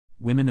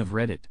Women of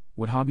Reddit,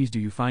 what hobbies do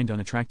you find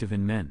unattractive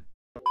in men?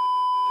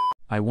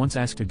 I once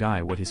asked a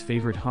guy what his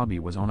favorite hobby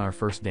was on our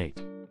first date.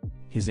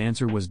 His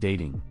answer was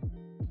dating.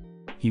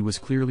 He was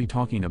clearly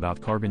talking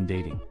about carbon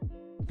dating.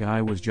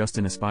 Guy was just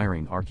an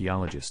aspiring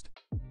archaeologist.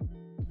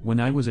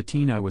 When I was a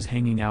teen, I was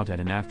hanging out at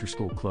an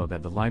after-school club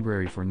at the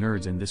library for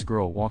nerds, and this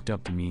girl walked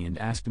up to me and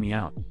asked me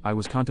out. I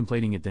was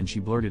contemplating it, then she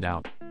blurted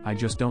out, "I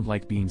just don't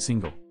like being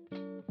single."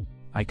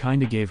 I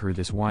kinda gave her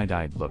this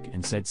wide-eyed look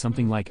and said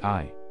something like,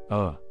 "I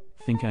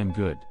think I'm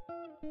good,"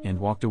 and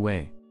walked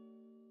away.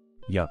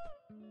 Yup.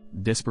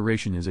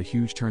 Desperation is a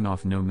huge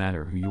turn-off no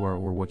matter who you are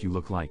or what you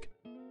look like.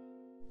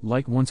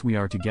 Like, once we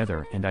are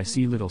together and I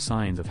see little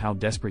signs of how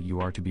desperate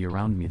you are to be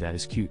around me, that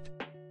is cute.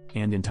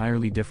 And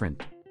entirely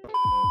different.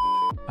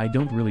 I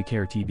don't really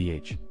care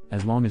tbh,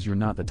 as long as you're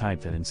not the type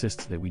that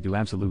insists that we do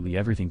absolutely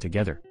everything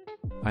together.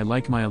 I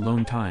like my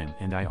alone time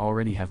and I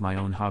already have my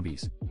own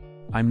hobbies.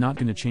 I'm not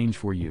gonna change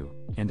for you,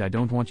 and I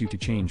don't want you to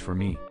change for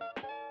me.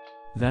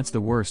 That's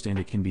the worst, and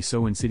it can be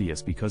so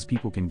insidious because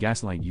people can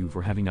gaslight you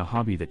for having a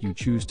hobby that you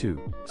choose to,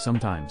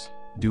 sometimes,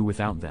 do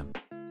without them.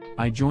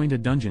 I joined a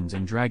Dungeons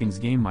 & Dragons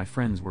game my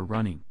friends were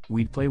running.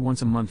 We'd play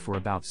once a month for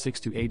about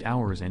 6 to 8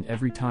 hours, and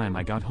every time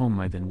I got home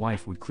my then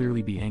wife would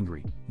clearly be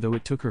angry, though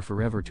it took her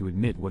forever to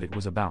admit what it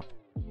was about.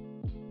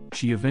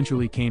 She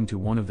eventually came to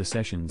one of the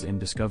sessions and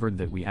discovered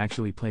that we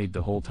actually played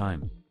the whole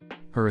time.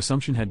 Her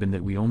assumption had been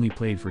that we only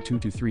played for 2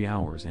 to 3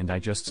 hours, and I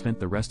just spent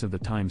the rest of the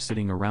time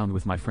sitting around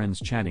with my friends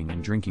chatting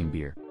and drinking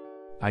beer.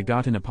 I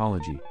got an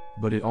apology,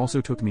 but it also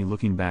took me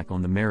looking back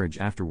on the marriage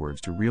afterwards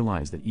to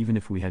realize that even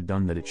if we had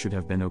done that, it should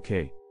have been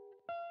okay.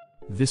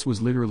 This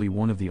was literally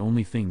one of the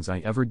only things I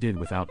ever did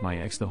without my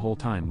ex the whole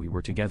time we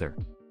were together.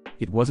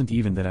 It wasn't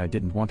even that I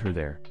didn't want her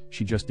there,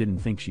 she just didn't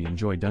think she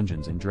enjoyed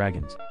Dungeons &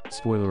 Dragons.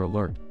 Spoiler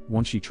alert,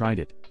 once she tried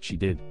it, she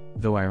did,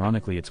 though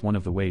ironically it's one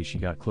of the ways she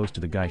got close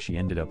to the guy she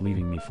ended up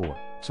leaving me for,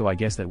 so I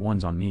guess that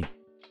one's on me.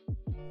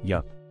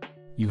 Yup.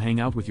 You hang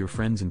out with your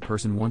friends in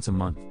person once a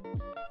month.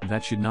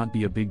 That should not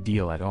be a big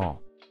deal at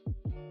all.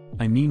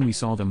 I mean, we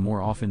saw them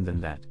more often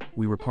than that.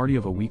 We were part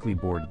of a weekly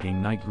board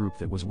game night group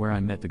that was where I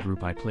met the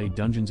group I played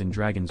Dungeons &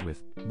 Dragons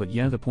with, but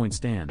yeah, the point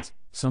stands,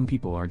 some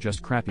people are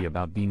just crappy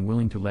about being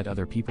willing to let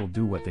other people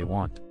do what they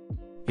want.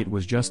 It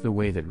was just the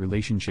way that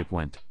relationship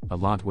went, a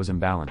lot was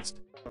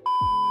imbalanced.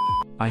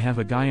 I have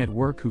a guy at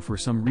work who for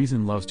some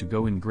reason loves to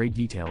go in great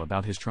detail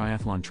about his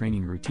triathlon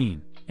training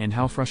routine, and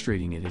how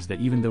frustrating it is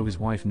that even though his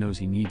wife knows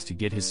he needs to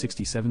get his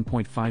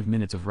 67.5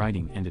 minutes of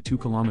riding and a 2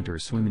 kilometer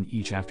swim in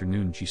each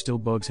afternoon, she still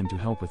bugs him to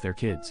help with their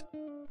kids.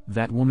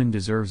 That woman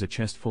deserves a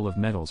chest full of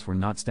medals for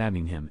not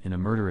stabbing him in a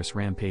murderous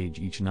rampage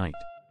each night.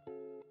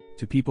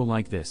 To people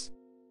like this,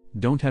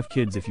 don't have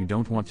kids if you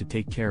don't want to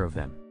take care of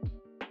them.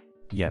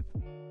 Yep.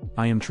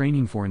 I am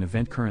training for an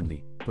event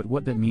currently, but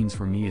what that means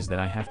for me is that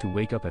I have to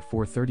wake up at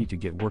 4:30 to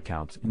get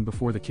workouts in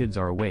before the kids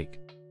are awake.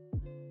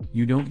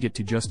 You don't get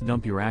to just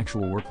dump your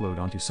actual workload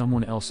onto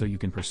someone else so you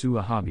can pursue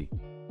a hobby.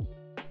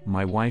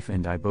 My wife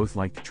and I both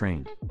like to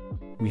train.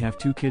 We have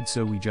 2 kids,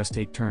 so we just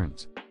take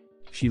turns.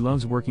 She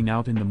loves working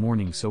out in the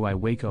morning, so I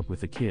wake up with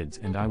the kids,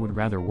 and I would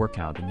rather work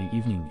out in the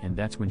evening, and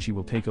that's when she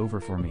will take over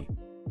for me.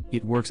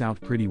 It works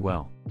out pretty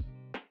well.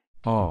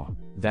 Oh,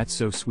 that's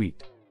so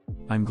sweet.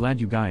 I'm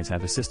glad you guys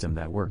have a system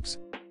that works.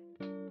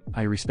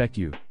 I respect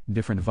you.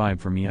 Different vibe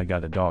for me. I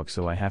got a dog,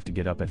 so I have to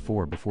get up at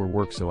 4 before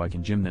work so I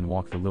can gym then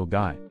walk the little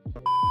guy.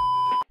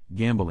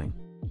 Gambling.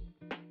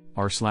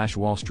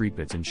 R/Wall Street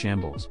bets in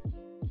shambles.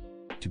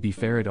 To be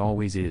fair, it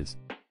always is.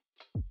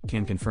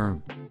 Can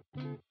confirm.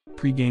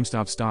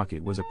 Pre-GameStop stock,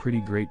 it was a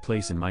pretty great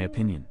place in my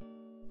opinion.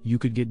 You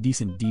could get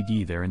decent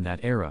DD there in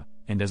that era,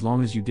 and as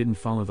long as you didn't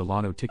follow the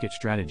lotto ticket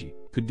strategy,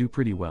 could do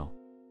pretty well.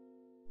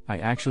 I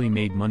actually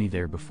made money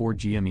there before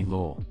GME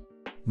lol.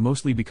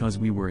 Mostly because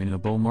we were in a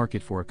bull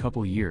market for a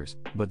couple years,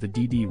 but the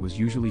DD was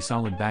usually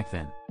solid back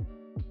then.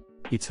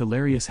 It's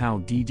hilarious how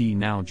DD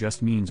now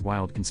just means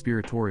wild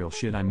conspiratorial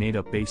shit I made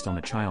up based on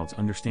a child's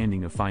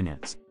understanding of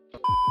finance.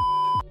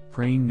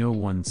 Praying no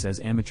one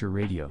says amateur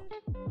radio.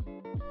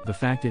 The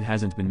fact it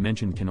hasn't been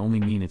mentioned can only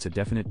mean it's a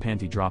definite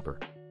panty dropper.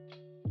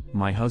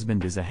 My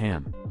husband is a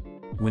ham.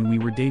 When we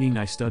were dating,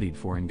 I studied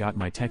for and got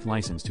my tech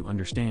license to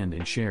understand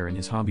and share in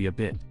his hobby a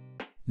bit.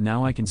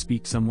 Now I can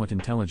speak somewhat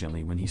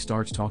intelligently when he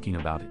starts talking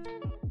about it.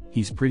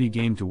 He's pretty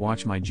game to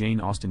watch my Jane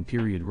Austen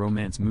period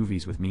romance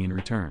movies with me in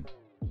return.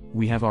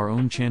 We have our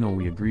own channel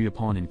we agree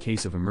upon in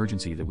case of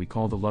emergency that we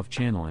call the Love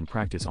Channel and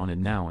practice on it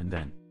now and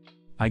then.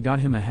 I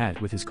got him a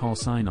hat with his call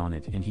sign on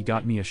it, and he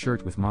got me a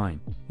shirt with mine.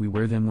 We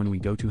wear them when we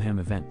go to ham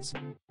events.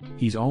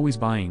 He's always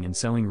buying and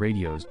selling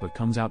radios but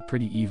comes out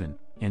pretty even,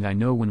 and I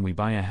know when we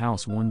buy a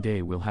house one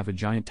day we'll have a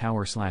giant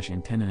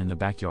tower/antenna in the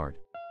backyard.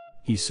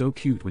 He's so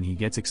cute when he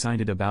gets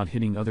excited about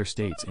hitting other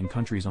states and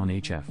countries on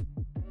HF.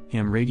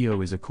 Ham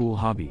radio is a cool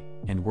hobby,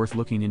 and worth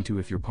looking into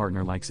if your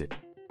partner likes it.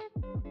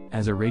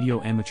 As a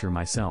radio amateur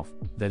myself,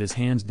 that is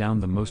hands down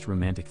the most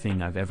romantic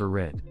thing I've ever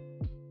read.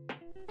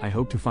 I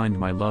hope to find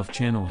my Love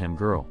Channel ham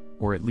girl,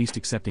 or at least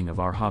accepting of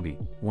our hobby,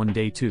 one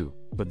day too,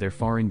 but they're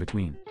far in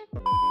between.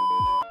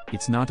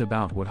 It's not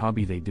about what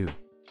hobby they do.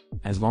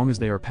 As long as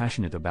they are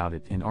passionate about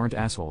it and aren't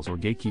assholes or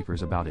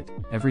gatekeepers about it,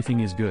 everything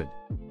is good.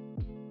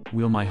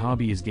 Will, my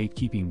hobby is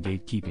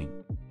gatekeeping.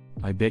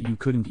 I bet you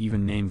couldn't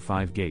even name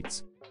 5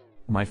 gates.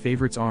 My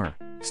favorites are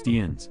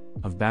Stians,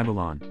 of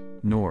Babylon,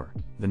 Noor,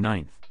 the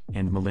Ninth,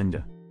 and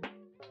Melinda.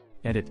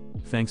 Edit,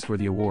 thanks for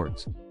the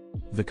awards.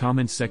 The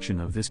comments section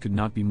of this could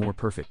not be more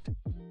perfect.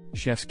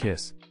 Chef's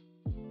kiss.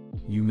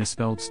 You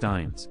misspelled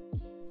Steins.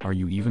 Are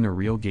you even a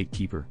real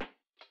gatekeeper?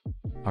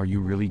 Are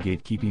you really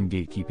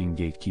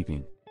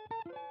gatekeeping?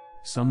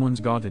 Someone's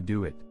gotta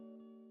do it.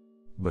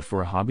 But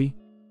for a hobby?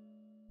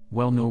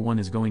 Well, no one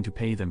is going to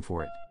pay them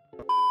for it.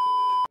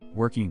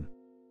 Working.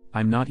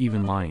 I'm not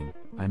even lying,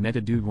 I met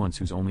a dude once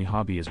whose only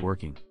hobby is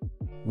working.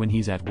 When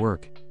he's at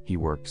work, he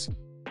works.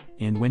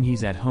 And when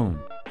he's at home,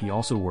 he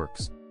also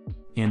works.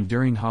 And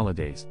during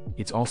holidays,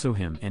 it's also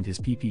him and his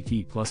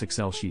PPT plus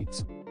Excel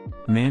sheets.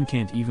 Man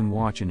can't even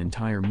watch an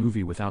entire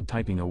movie without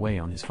typing away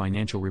on his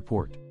financial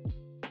report.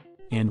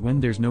 And when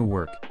there's no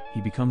work,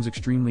 he becomes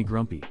extremely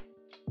grumpy.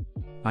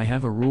 I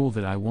have a rule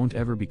that I won't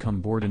ever become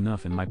bored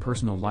enough in my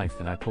personal life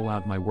that I pull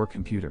out my work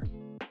computer.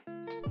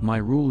 My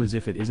rule is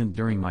if it isn't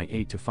during my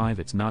 8 to 5,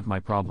 it's not my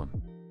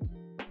problem.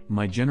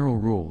 My general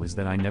rule is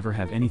that I never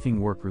have anything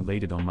work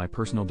related on my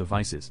personal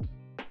devices.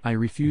 I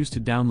refused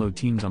to download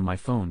Teams on my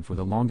phone for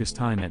the longest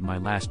time at my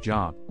last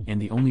job, and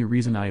the only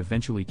reason I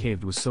eventually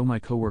caved was so my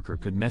coworker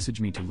could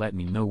message me to let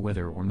me know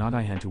whether or not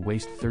I had to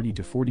waste 30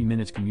 to 40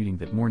 minutes commuting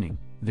that morning.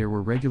 There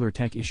were regular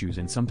tech issues,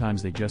 and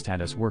sometimes they just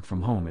had us work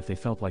from home if they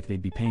felt like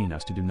they'd be paying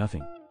us to do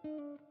nothing.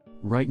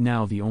 Right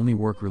now the only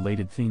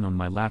work-related thing on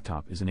my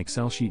laptop is an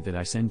Excel sheet that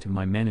I send to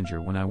my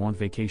manager when I want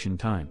vacation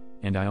time,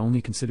 and I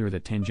only consider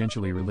that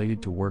tangentially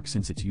related to work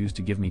since it's used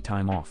to give me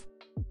time off.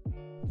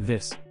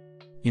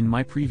 In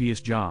my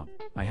previous job,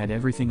 I had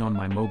everything on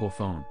my mobile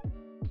phone.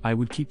 I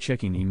would keep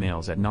checking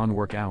emails at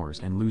non-work hours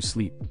and lose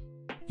sleep.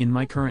 In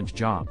my current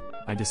job,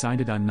 I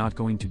decided I'm not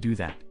going to do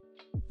that.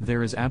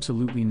 There is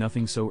absolutely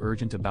nothing so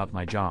urgent about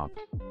my job.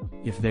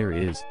 If there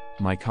is,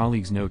 my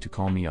colleagues know to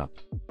call me up.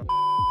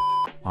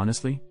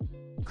 Honestly?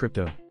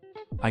 Crypto.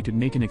 I could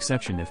make an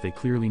exception if they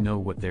clearly know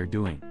what they're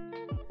doing.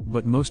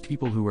 But most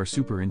people who are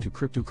super into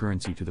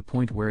cryptocurrency to the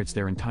point where it's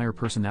their entire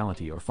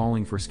personality are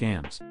falling for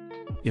scams.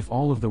 If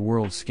all of the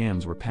world's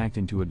scams were packed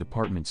into a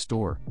department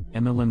store,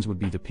 MLMs would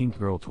be the pink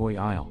girl toy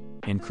aisle,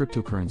 and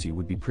cryptocurrency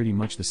would be pretty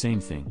much the same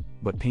thing,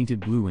 but painted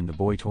blue in the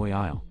boy toy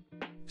aisle.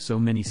 So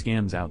many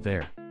scams out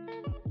there.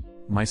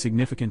 My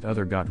significant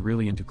other got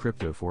really into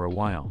crypto for a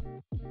while.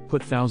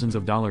 Put thousands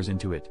of dollars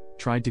into it,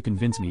 tried to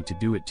convince me to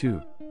do it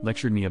too,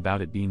 lectured me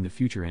about it being the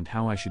future and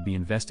how I should be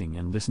investing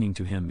and listening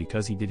to him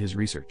because he did his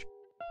research.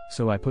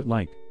 So I put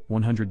like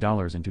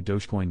 $100 into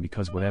Dogecoin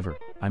because whatever,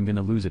 I'm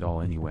gonna lose it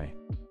all anyway.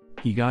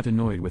 He got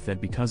annoyed with that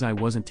because I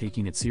wasn't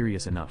taking it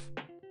serious enough.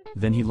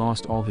 Then he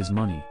lost all his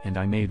money and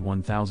I made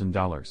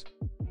 $1,000.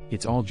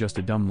 It's all just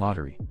a dumb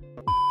lottery.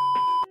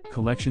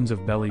 Collections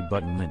of belly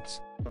button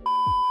lints.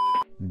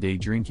 Day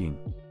drinking.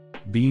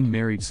 Being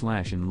married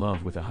 / in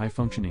love with a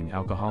high-functioning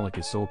alcoholic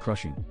is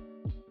soul-crushing.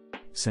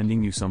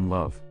 Sending you some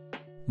love.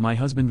 My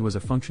husband was a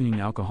functioning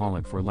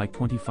alcoholic for like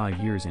 25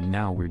 years and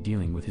now we're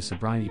dealing with his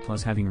sobriety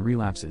plus having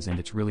relapses and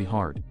it's really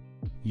hard.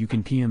 You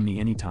can PM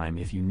me anytime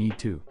if you need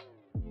to.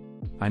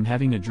 I'm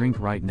having a drink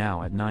right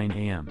now at 9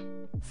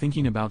 a.m.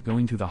 Thinking about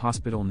going to the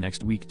hospital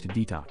next week to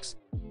detox.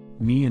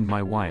 Me and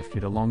my wife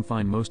get along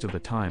fine most of the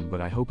time,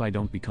 but I hope I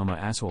don't become an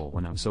asshole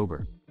when I'm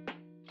sober.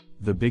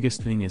 The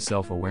biggest thing is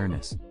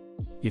self-awareness.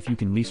 If you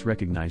can least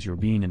recognize you're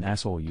being an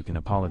asshole, you can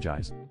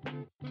apologize.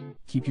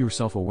 Keep your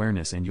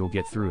self-awareness and you'll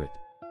get through it.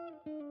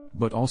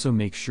 But also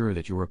make sure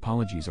that your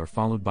apologies are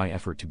followed by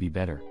effort to be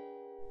better.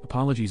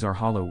 Apologies are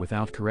hollow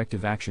without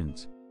corrective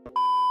actions.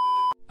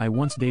 I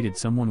once dated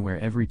someone where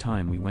every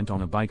time we went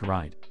on a bike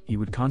ride, he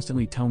would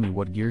constantly tell me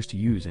what gears to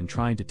use and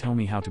tried to tell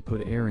me how to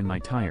put air in my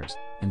tires,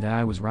 and that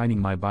I was riding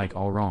my bike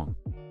all wrong.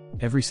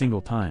 Every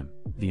single time,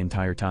 the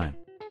entire time.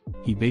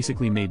 He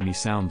basically made me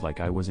sound like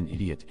I was an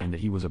idiot and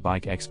that he was a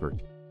bike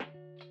expert.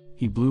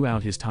 He blew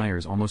out his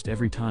tires almost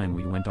every time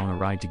we went on a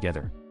ride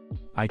together.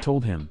 I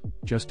told him,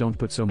 just don't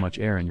put so much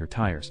air in your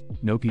tires.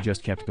 Nope, he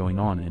just kept going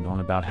on and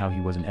on about how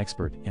he was an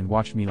expert and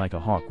watched me like a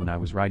hawk when I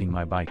was riding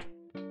my bike.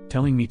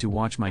 Telling me to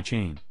watch my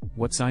chain,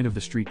 what side of the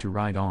street to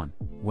ride on,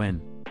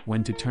 when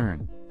to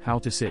turn, how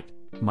to sit,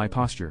 my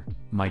posture,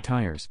 my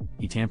tires.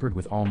 He tampered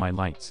with all my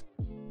lights.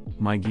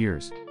 My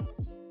gears.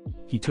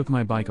 He took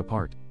my bike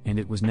apart, and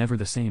it was never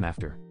the same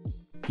after.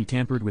 He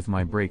tampered with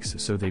my brakes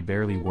so they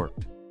barely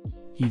worked.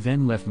 He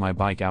then left my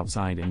bike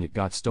outside and it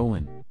got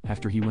stolen,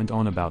 after he went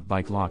on about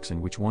bike locks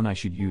and which one I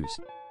should use.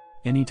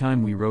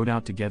 Anytime we rode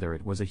out together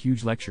it was a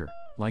huge lecture,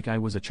 like I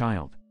was a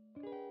child.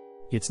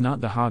 It's not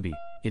the hobby,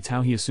 it's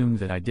how he assumed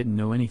that I didn't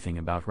know anything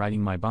about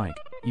riding my bike,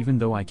 even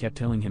though I kept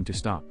telling him to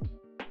stop.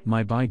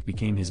 My bike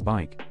became his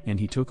bike, and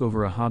he took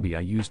over a hobby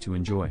I used to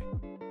enjoy.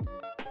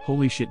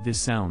 Holy shit, this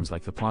sounds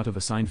like the plot of a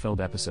Seinfeld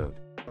episode.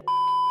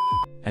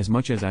 As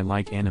much as I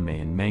like anime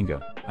and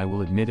manga, I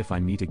will admit if I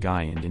meet a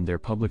guy and in their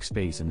public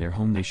space and their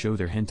home they show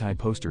their hentai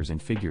posters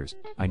and figures,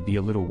 I'd be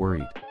a little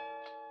worried.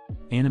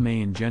 Anime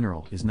in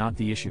general is not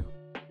the issue.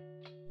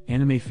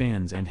 Anime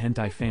fans and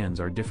hentai fans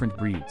are different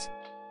breeds.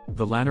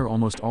 The latter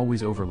almost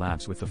always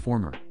overlaps with the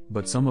former,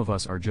 but some of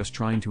us are just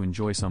trying to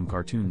enjoy some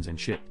cartoons and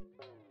shit.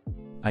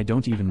 I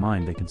don't even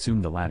mind they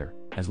consume the latter,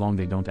 as long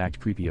they don't act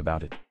creepy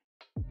about it.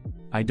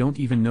 I don't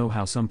even know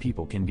how some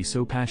people can be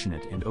so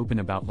passionate and open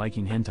about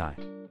liking hentai.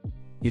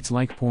 It's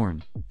like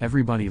porn,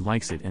 everybody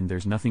likes it and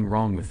there's nothing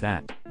wrong with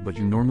that, but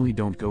you normally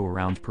don't go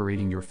around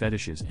parading your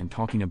fetishes and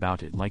talking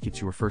about it like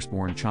it's your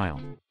firstborn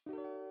child.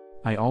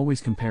 I always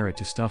compare it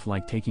to stuff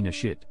like taking a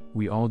shit.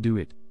 We all do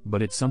it,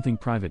 but it's something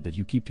private that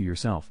you keep to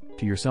yourself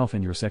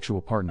and your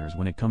sexual partners.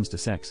 When it comes to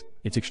sex,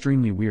 it's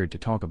extremely weird to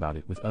talk about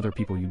it with other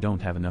people you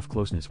don't have enough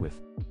closeness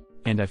with.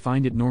 And I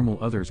find it normal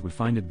others would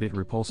find it a bit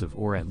repulsive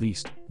or at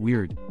least,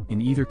 weird,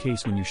 in either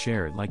case when you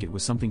share it like it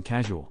was something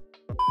casual.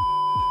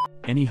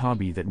 Any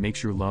hobby that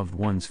makes your loved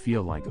ones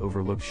feel like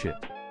overlooked shit.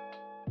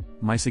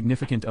 My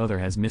significant other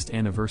has missed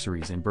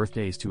anniversaries and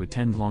birthdays to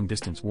attend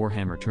long-distance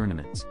Warhammer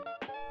tournaments.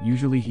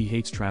 Usually he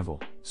hates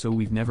travel, so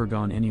we've never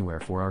gone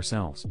anywhere for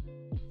ourselves.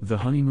 The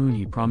honeymoon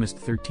he promised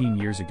 13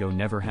 years ago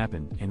never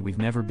happened and we've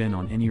never been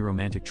on any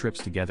romantic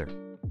trips together.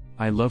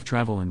 I love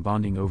travel and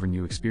bonding over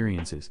new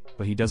experiences,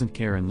 but he doesn't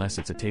care unless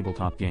it's a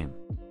tabletop game.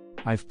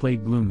 I've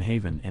played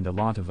Gloomhaven and a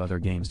lot of other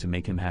games to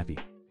make him happy.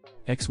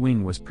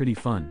 X-Wing was pretty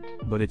fun,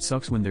 but it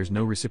sucks when there's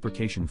no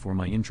reciprocation for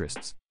my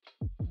interests.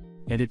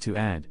 Edit to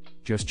add,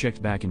 just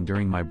checked back in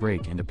during my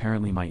break and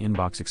apparently my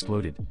inbox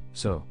exploded,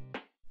 so.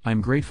 I'm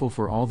grateful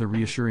for all the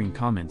reassuring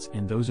comments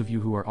and those of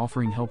you who are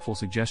offering helpful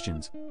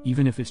suggestions,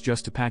 even if it's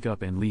just to pack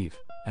up and leave,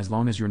 as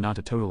long as you're not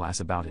a total ass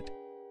about it.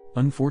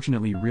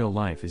 Unfortunately, real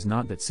life is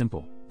not that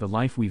simple. The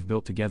life we've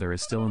built together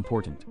is still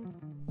important.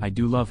 I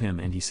do love him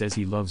and he says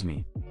he loves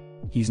me.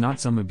 He's not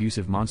some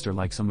abusive monster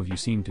like some of you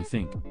seem to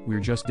think.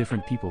 We're just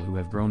different people who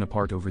have grown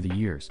apart over the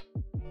years.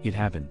 It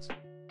happens.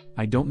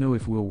 I don't know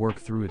if we'll work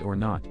through it or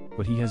not,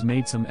 but he has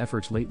made some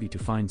efforts lately to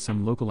find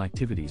some local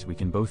activities we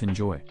can both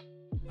enjoy.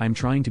 I'm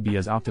trying to be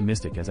as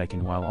optimistic as I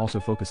can while also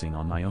focusing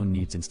on my own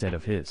needs instead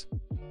of his.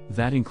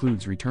 That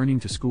includes returning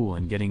to school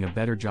and getting a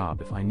better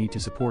job if I need to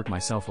support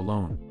myself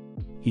alone.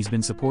 He's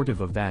been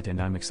supportive of that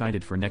and I'm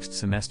excited for next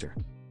semester.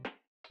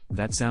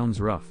 That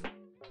sounds rough.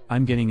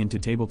 I'm getting into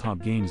tabletop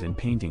games and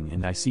painting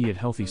and I see it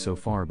healthy so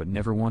far but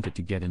never want it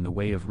to get in the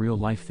way of real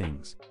life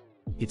things.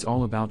 It's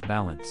all about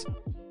balance.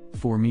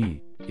 For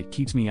me, it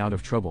keeps me out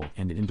of trouble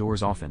and it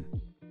indoors often.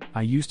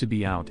 I used to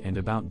be out and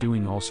about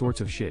doing all sorts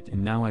of shit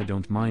and now I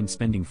don't mind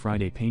spending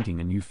Friday painting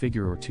a new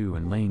figure or two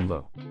and laying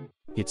low.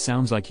 It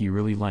sounds like he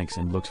really likes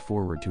and looks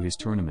forward to his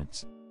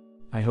tournaments.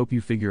 I hope you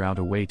figure out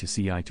a way to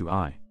see eye to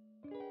eye.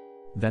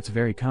 That's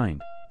very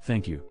kind,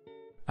 thank you.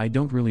 I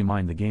don't really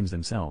mind the games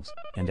themselves,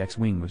 and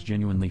X-Wing was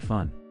genuinely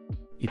fun.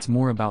 It's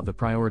more about the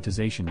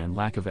prioritization and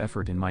lack of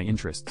effort in my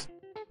interests.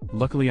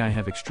 Luckily I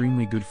have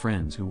extremely good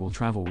friends who will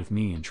travel with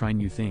me and try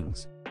new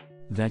things.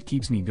 That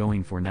keeps me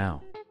going for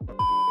now.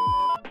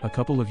 A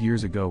couple of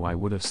years ago I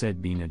would have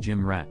said being a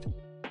gym rat.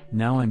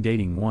 Now I'm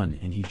dating one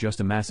and he's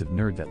just a massive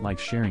nerd that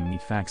likes sharing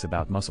neat facts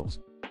about muscles.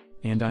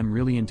 And I'm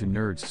really into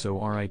nerds, so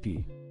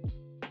RIP.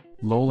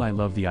 Lol, I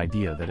love the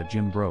idea that a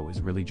gym bro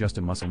is really just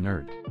a muscle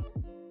nerd.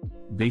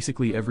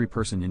 Basically every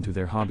person into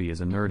their hobby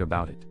is a nerd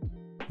about it.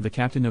 The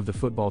captain of the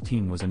football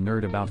team was a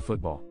nerd about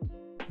football.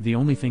 The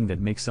only thing that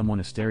makes someone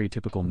a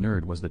stereotypical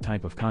nerd was the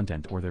type of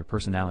content or their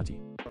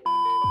personality.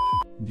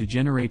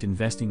 Degenerate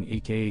investing,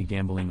 aka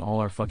gambling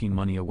all our fucking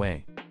money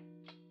away.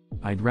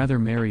 I'd rather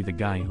marry the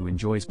guy who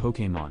enjoys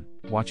Pokemon,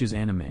 watches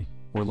anime,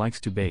 or likes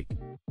to bake.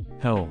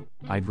 Hell,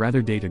 I'd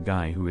rather date a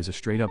guy who is a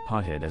straight up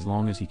pothead as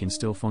long as he can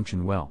still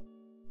function well.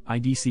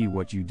 IDC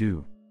what you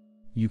do.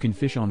 You can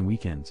fish on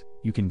weekends,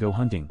 you can go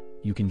hunting,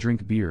 you can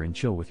drink beer and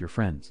chill with your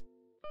friends.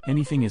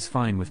 Anything is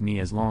fine with me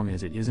as long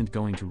as it isn't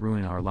going to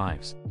ruin our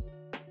lives.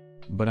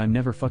 But I'm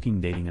never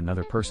fucking dating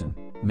another person,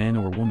 man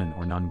or woman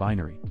or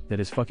non-binary, that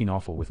is fucking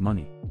awful with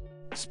money.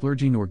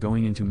 Splurging or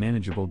going into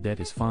manageable debt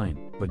is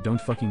fine, but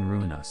don't fucking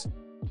ruin us.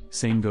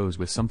 Same goes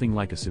with something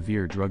like a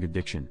severe drug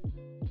addiction.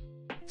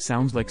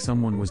 Sounds like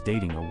someone was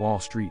dating a Wall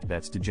Street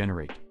that's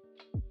degenerate.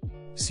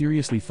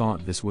 Seriously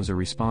thought this was a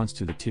response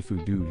to the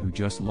Tifu dude who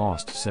just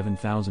lost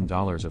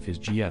 $7,000 of his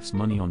GF's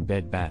money on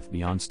Bed Bath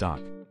Beyond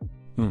stock.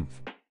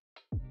 Oomph.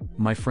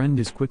 My friend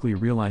is quickly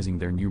realizing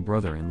their new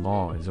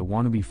brother-in-law is a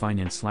wannabe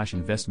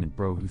finance/investment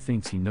bro who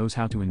thinks he knows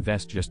how to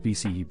invest just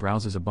because he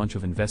browses a bunch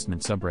of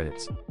investment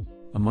subreddits.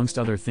 Amongst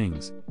other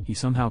things, he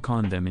somehow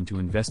conned them into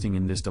investing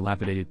in this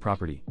dilapidated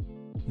property.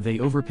 They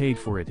overpaid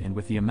for it, and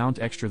with the amount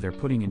extra they're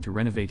putting in to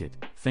renovate it,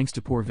 thanks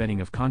to poor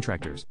vetting of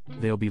contractors,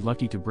 they'll be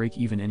lucky to break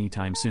even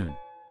anytime soon.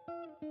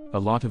 A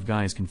lot of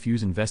guys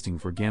confuse investing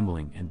for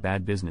gambling and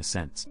bad business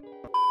sense.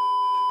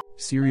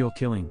 Serial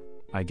killing,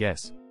 I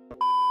guess.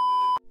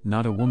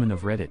 Not a woman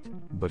of Reddit,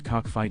 but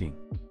cockfighting.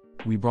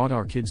 We brought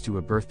our kids to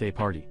a birthday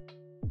party.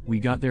 We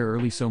got there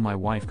early so my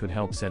wife could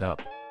help set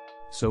up.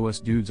 So us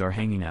dudes are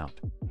hanging out.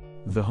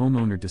 The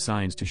homeowner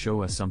decides to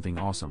show us something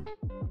awesome.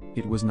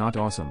 It was not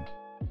awesome.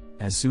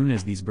 As soon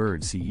as these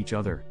birds see each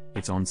other,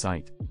 it's on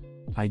sight.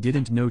 I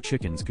didn't know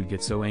chickens could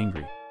get so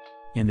angry.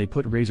 And they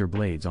put razor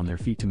blades on their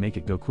feet to make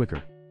it go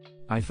quicker.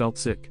 I felt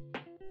sick.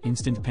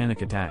 Instant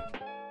panic attack.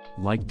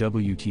 Like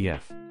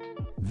WTF.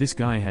 This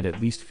guy had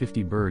at least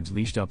 50 birds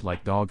leashed up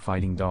like dog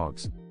fighting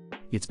dogs.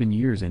 It's been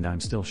years and I'm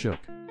still shook.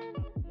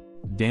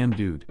 Damn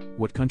dude,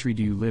 what country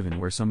do you live in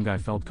where some guy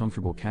felt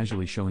comfortable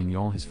casually showing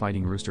y'all his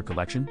fighting rooster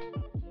collection?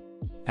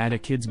 At a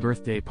kid's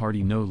birthday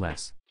party no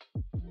less.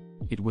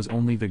 It was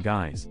only the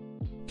guys.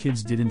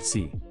 Kids didn't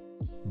see.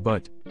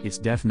 But, it's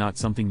def not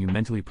something you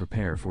mentally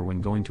prepare for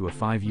when going to a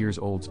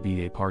 5-year-old's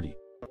birthday party.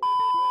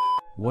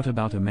 What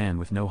about a man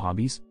with no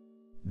hobbies?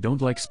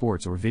 Don't like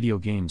sports or video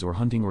games or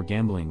hunting or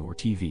gambling or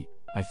TV.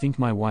 I think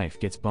my wife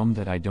gets bummed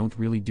that I don't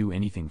really do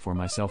anything for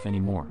myself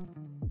anymore.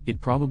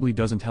 It probably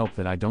doesn't help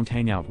that I don't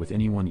hang out with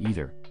anyone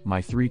either.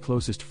 My 3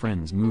 closest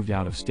friends moved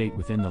out of state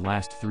within the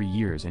last 3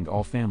 years and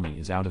all family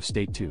is out of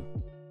state too.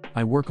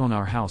 I work on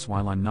our house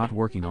while I'm not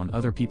working on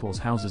other people's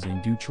houses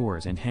and do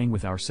chores and hang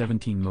with our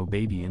 17-mo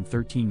baby and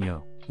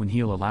 13-yo, when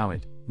he'll allow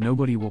it.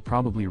 Nobody will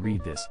probably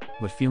read this,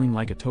 but feeling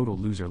like a total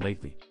loser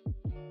lately.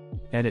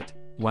 Edit.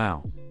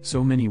 Wow,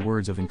 so many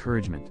words of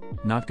encouragement.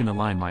 Not gonna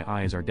lie, my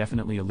eyes are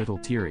definitely a little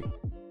teary.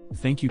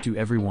 Thank you to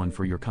everyone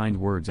for your kind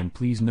words and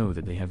please know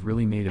that they have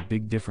really made a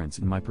big difference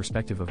in my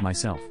perspective of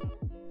myself.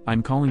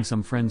 I'm calling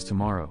some friends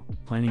tomorrow,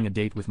 planning a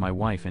date with my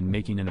wife and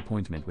making an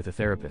appointment with a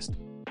therapist.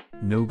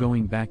 No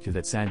going back to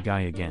that sad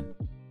guy again.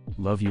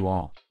 Love you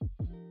all.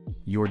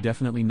 You're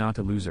definitely not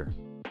a loser.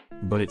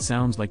 But it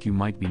sounds like you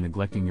might be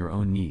neglecting your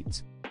own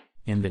needs.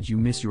 And that you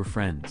miss your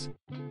friends.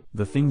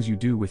 The things you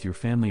do with your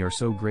family are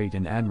so great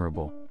and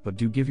admirable, but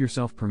do give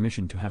yourself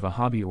permission to have a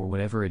hobby or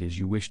whatever it is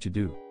you wish to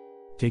do.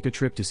 Take a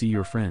trip to see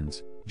your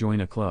friends,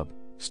 join a club,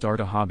 start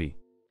a hobby.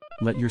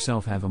 Let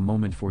yourself have a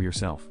moment for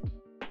yourself.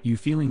 You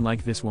feeling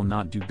like this will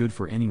not do good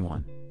for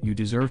anyone. You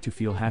deserve to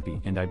feel happy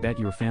and I bet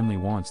your family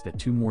wants that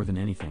too more than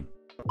anything.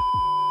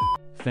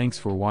 Thanks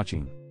for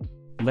watching.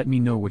 Let me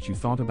know what you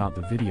thought about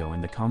the video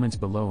in the comments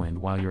below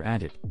and while you're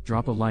at it,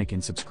 drop a like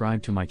and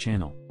subscribe to my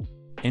channel.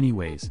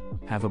 Anyways,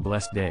 have a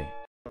blessed day.